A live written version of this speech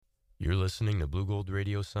You're listening to Blue Gold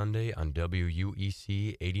Radio Sunday on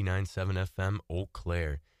WUEC 89.7 FM Eau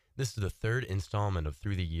Claire. This is the third installment of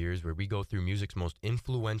Through the Years, where we go through music's most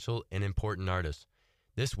influential and important artists.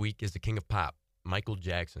 This week is the king of pop, Michael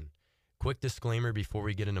Jackson. Quick disclaimer before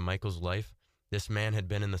we get into Michael's life: this man had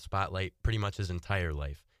been in the spotlight pretty much his entire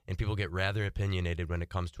life, and people get rather opinionated when it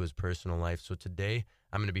comes to his personal life. So today,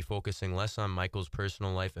 I'm going to be focusing less on Michael's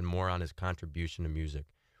personal life and more on his contribution to music.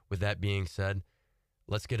 With that being said,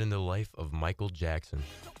 let's get into the life of Michael Jackson.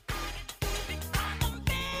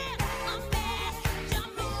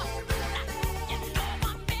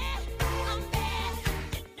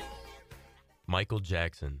 Michael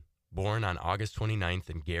Jackson, born on August 29th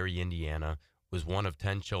in Gary, Indiana, was one of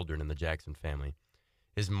 10 children in the Jackson family.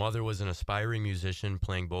 His mother was an aspiring musician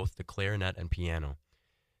playing both the clarinet and piano.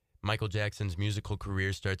 Michael Jackson's musical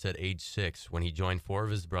career starts at age 6 when he joined 4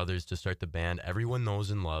 of his brothers to start the band everyone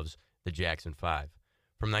knows and loves, the Jackson 5.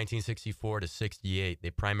 From 1964 to 68,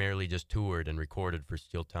 they primarily just toured and recorded for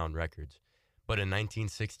Steeltown Records. But in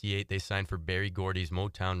 1968, they signed for Berry Gordy's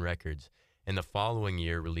Motown Records, and the following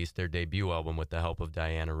year released their debut album with the help of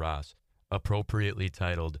Diana Ross, appropriately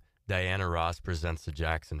titled Diana Ross Presents the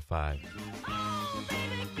Jackson 5.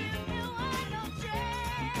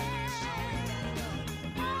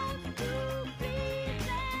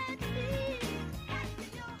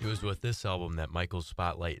 It was with this album that Michael's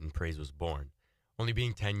spotlight and praise was born. Only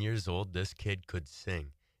being 10 years old, this kid could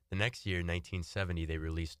sing. The next year, 1970, they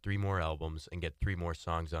released 3 more albums and get 3 more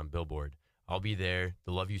songs on Billboard: I'll Be There,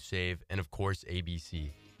 The Love You Save, and of course,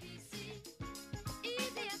 ABC.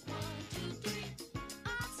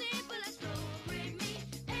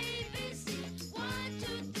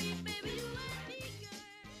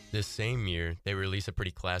 This same year, they released a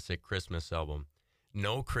pretty classic Christmas album.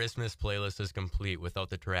 No Christmas playlist is complete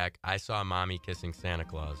without the track I Saw Mommy Kissing Santa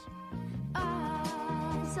Claus.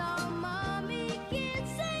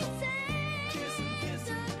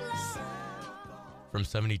 From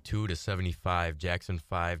 72 to 75, Jackson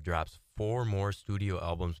 5 drops 4 more studio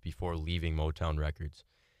albums before leaving Motown Records.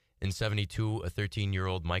 In 72, a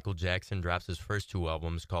 13-year-old Michael Jackson drops his first 2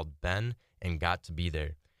 albums called Ben and Got to Be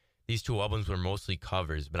There. These 2 albums were mostly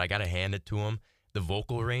covers, but I gotta hand it to him. The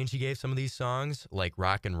vocal range he gave some of these songs, like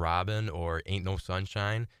Rockin' Robin or Ain't No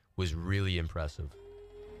Sunshine, was really impressive.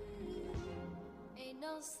 Ain't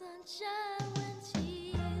no sunshine when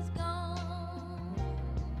she's gone.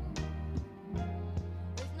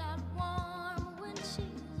 It's not warm when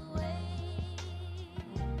she's away.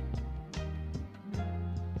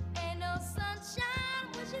 Ain't no sunshine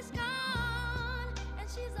when she's gone, and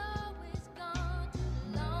she's always gone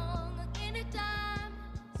too long. Anytime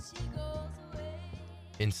she goes away.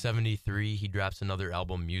 In 73, he drops another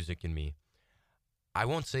album, Music in Me. I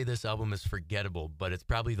won't say this album is forgettable, but it's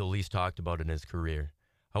probably the least talked about in his career.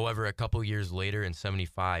 However, a couple years later, in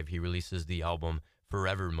 75, he releases the album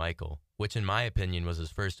Forever Michael, which in my opinion was his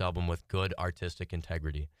first album with good artistic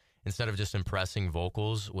integrity. Instead of just impressing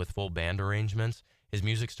vocals with full band arrangements, his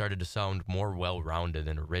music started to sound more well-rounded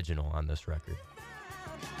and original on this record.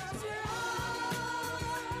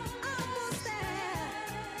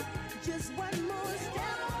 Just one more.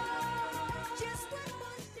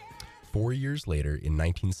 4 years later, in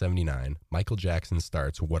 1979, Michael Jackson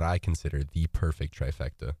starts what I consider the perfect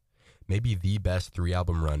trifecta. Maybe the best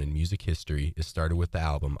 3-album run in music history is started with the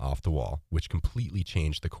album Off the Wall, which completely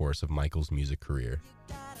changed the course of Michael's music career.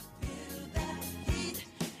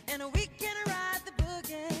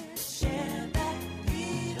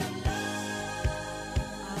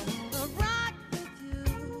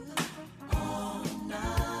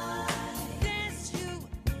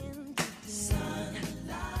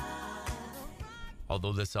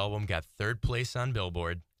 Although this album got 3rd place on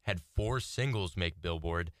Billboard, had 4 singles make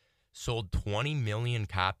Billboard, sold 20 million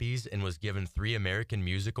copies, and was given 3 American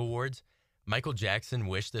Music Awards, Michael Jackson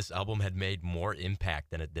wished this album had made more impact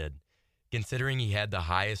than it did. Considering he had the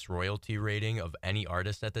highest royalty rating of any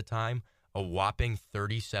artist at the time, a whopping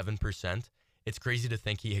 37%, it's crazy to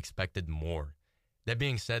think he expected more. That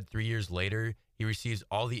being said, 3 years later, he receives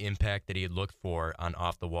all the impact that he had looked for on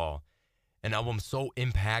Off the Wall. An album so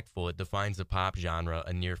impactful it defines the pop genre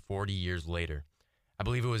a near 40 years later. I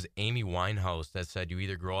believe it was Amy Winehouse that said you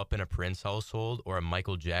either grow up in a Prince household or a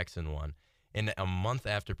Michael Jackson one. And a month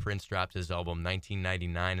after Prince dropped his album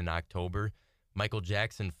 1999 in October, Michael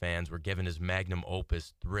Jackson fans were given his magnum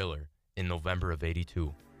opus Thriller in November of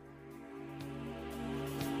 '82.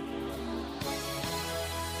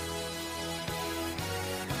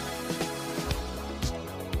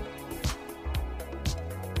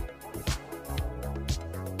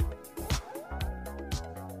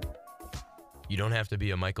 You don't have to be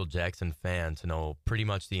a Michael Jackson fan to know pretty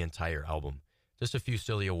much the entire album. Just a few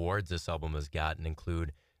silly awards this album has gotten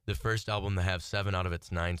include the first album to have 7 out of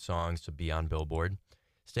its 9 songs to be on Billboard,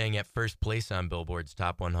 staying at first place on Billboard's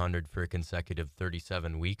Top 100 for a consecutive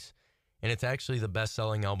 37 weeks, and it's actually the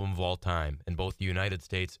best-selling album of all time in both the United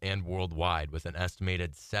States and worldwide with an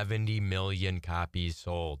estimated 70 million copies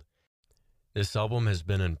sold. This album has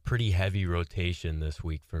been in pretty heavy rotation this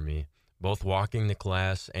week for me, both walking to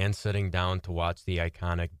class and sitting down to watch the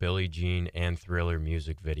iconic Billie Jean and Thriller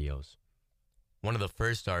music videos. One of the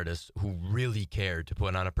first artists who really cared to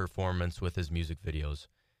put on a performance with his music videos.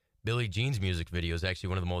 Billie Jean's music video is actually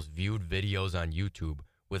one of the most viewed videos on YouTube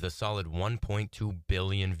with a solid 1.2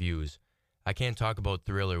 billion views. I can't talk about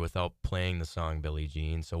Thriller without playing the song Billie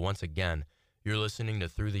Jean, so once again, you're listening to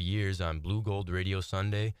Through the Years on Blue Gold Radio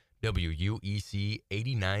Sunday, WUEC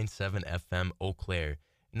 89.7 FM Eau Claire,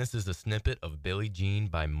 and this is a snippet of Billie Jean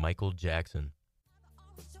by Michael Jackson.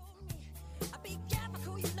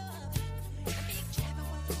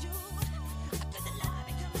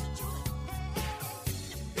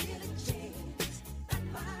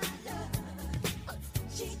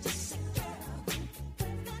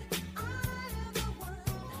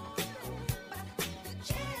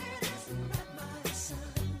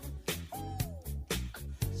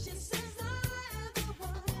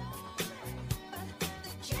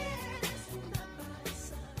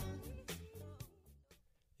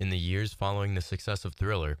 In the years following the success of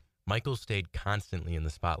Thriller, Michael stayed constantly in the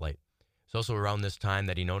spotlight. It's also around this time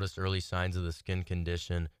that he noticed early signs of the skin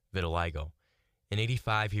condition vitiligo. In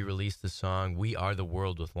 '85, he released the song We Are the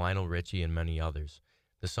World with Lionel Richie and many others.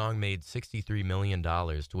 The song made $63 million,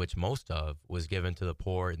 to which most of was given to the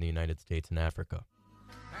poor in the United States and Africa.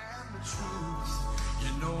 And the truth,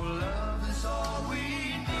 you know love is all we need.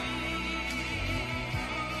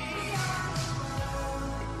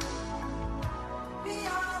 We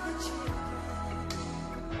are the children.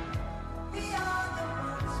 We are the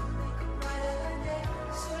ones who make a brighter day.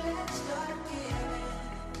 So let's start giving.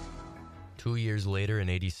 2 years later, in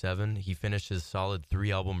 '87, he finished his solid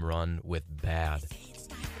 3-album run with Bad.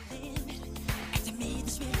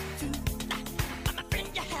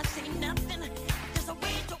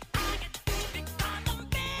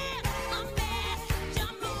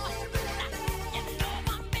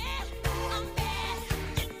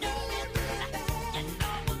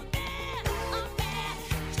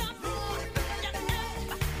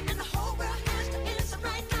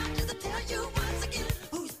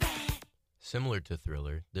 Similar to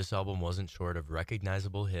Thriller, this album wasn't short of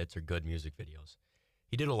recognizable hits or good music videos.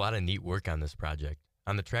 He did a lot of neat work on this project.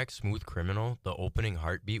 On the track Smooth Criminal, the opening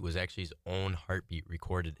heartbeat was actually his own heartbeat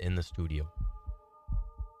recorded in the studio.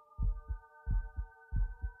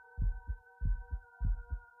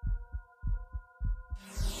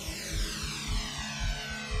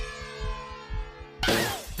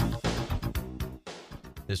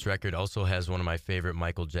 This record also has one of my favorite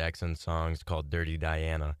Michael Jackson songs called Dirty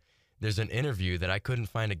Diana. There's an interview that I couldn't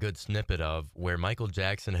find a good snippet of where Michael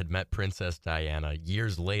Jackson had met Princess Diana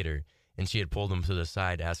years later, and she had pulled him to the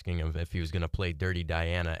side asking him if he was going to play Dirty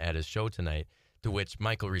Diana at his show tonight, to which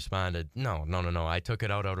Michael responded, No, I took it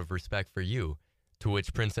out of respect for you. To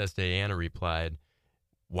which Princess Diana replied,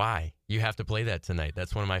 why? You have to play that tonight.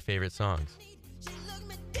 That's one of my favorite songs. She looked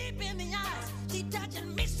me deep in the eyes. She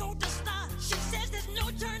touching me so to start. She says there's no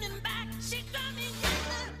turning back. She got me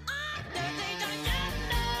yelling. Dirty Diana,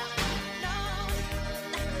 no.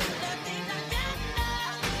 Dirty Diana,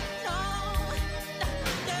 no.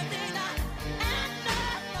 Dirty Diana,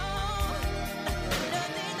 no.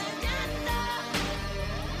 Dirty Diana,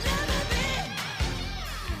 let me be.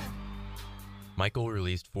 Michael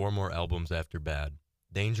released 4 more albums after Bad.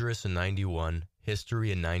 Dangerous in '91,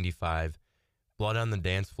 History in '95, Blood on the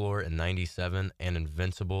Dance Floor in '97, and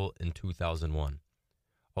Invincible in 2001.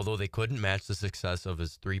 Although they couldn't match the success of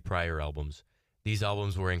his 3 prior albums, these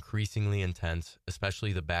albums were increasingly intense,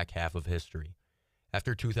 especially the back half of History.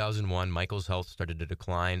 After 2001, Michael's health started to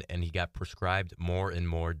decline and he got prescribed more and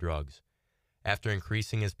more drugs. After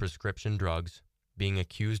increasing his prescription drugs, being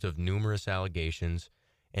accused of numerous allegations,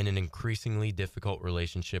 and an increasingly difficult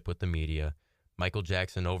relationship with the media, Michael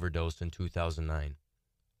Jackson overdosed in 2009.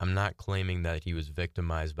 I'm not claiming that he was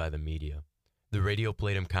victimized by the media. The radio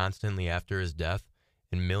played him constantly after his death,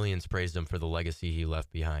 and millions praised him for the legacy he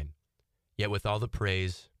left behind. Yet with all the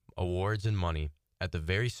praise, awards, and money, at the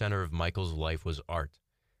very center of Michael's life was art.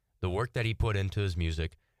 The work that he put into his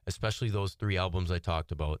music, especially those 3 albums I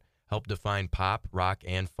talked about, helped define pop, rock,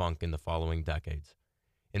 and funk in the following decades.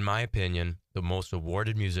 In my opinion, the most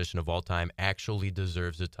awarded musician of all time actually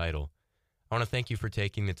deserves the title. I want to thank you for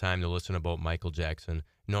taking the time to listen about Michael Jackson,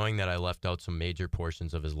 knowing that I left out some major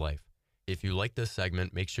portions of his life. If you like this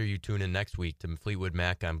segment, make sure you tune in next week to Fleetwood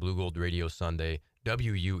Mac on Blue Gold Radio Sunday,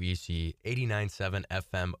 WUEC 89.7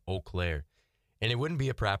 FM Eau Claire. And it wouldn't be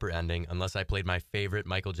a proper ending unless I played my favorite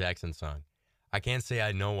Michael Jackson song. I can't say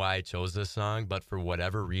I know why I chose this song, but for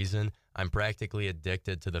whatever reason, I'm practically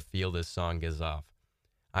addicted to the feel this song gives off.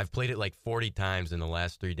 I've played it like 40 times in the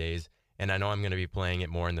last 3 days, and I know I'm going to be playing it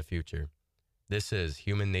more in the future. This is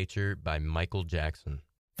Human Nature by Michael Jackson.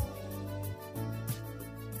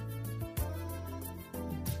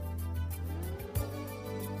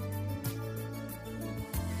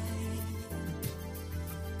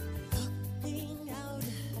 Looking out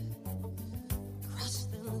across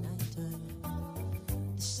the night,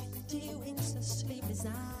 the city winks asleep as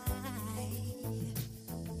I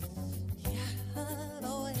hear her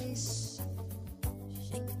voice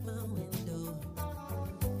shake my window,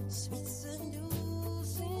 sweet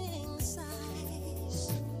seducing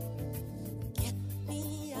sighs. Get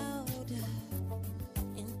me out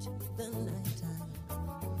into the nighttime,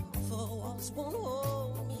 for walls won't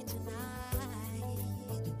hold me tonight.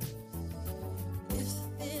 If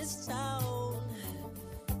this town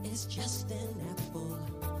is just an apple,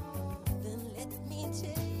 then let me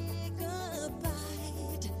take a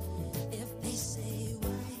bite. If they say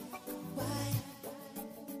why,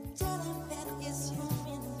 tell them that it's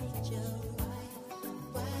human nature.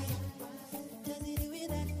 Why does it do it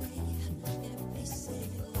that way? If they say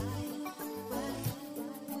why,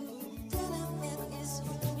 tell them that it's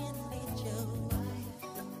human nature.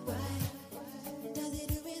 Why does it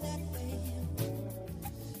do it that way?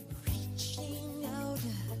 Reaching out,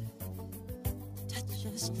 touch a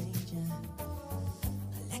stranger.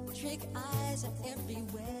 Electric eyes are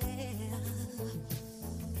everywhere.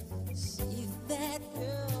 See that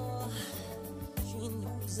girl, she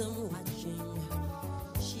knows I'm watching.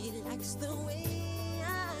 She likes the way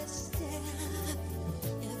I stare.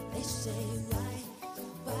 If they say why,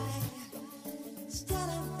 tell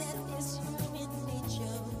them that it's human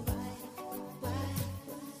nature. Why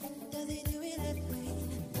does it do it that way?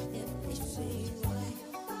 If they say why,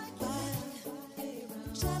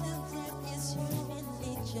 tell them that it's human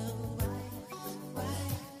nature. Why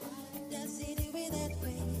does it do it that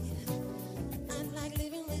way? I like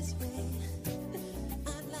living this way. I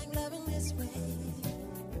like loving this way.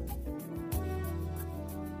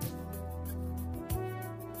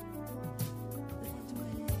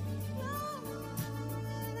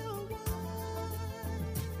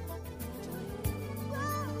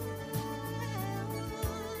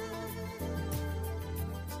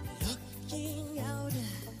 Looking out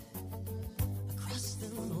across the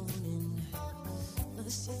morning, the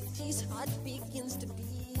city's heart begins to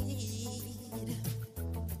beat.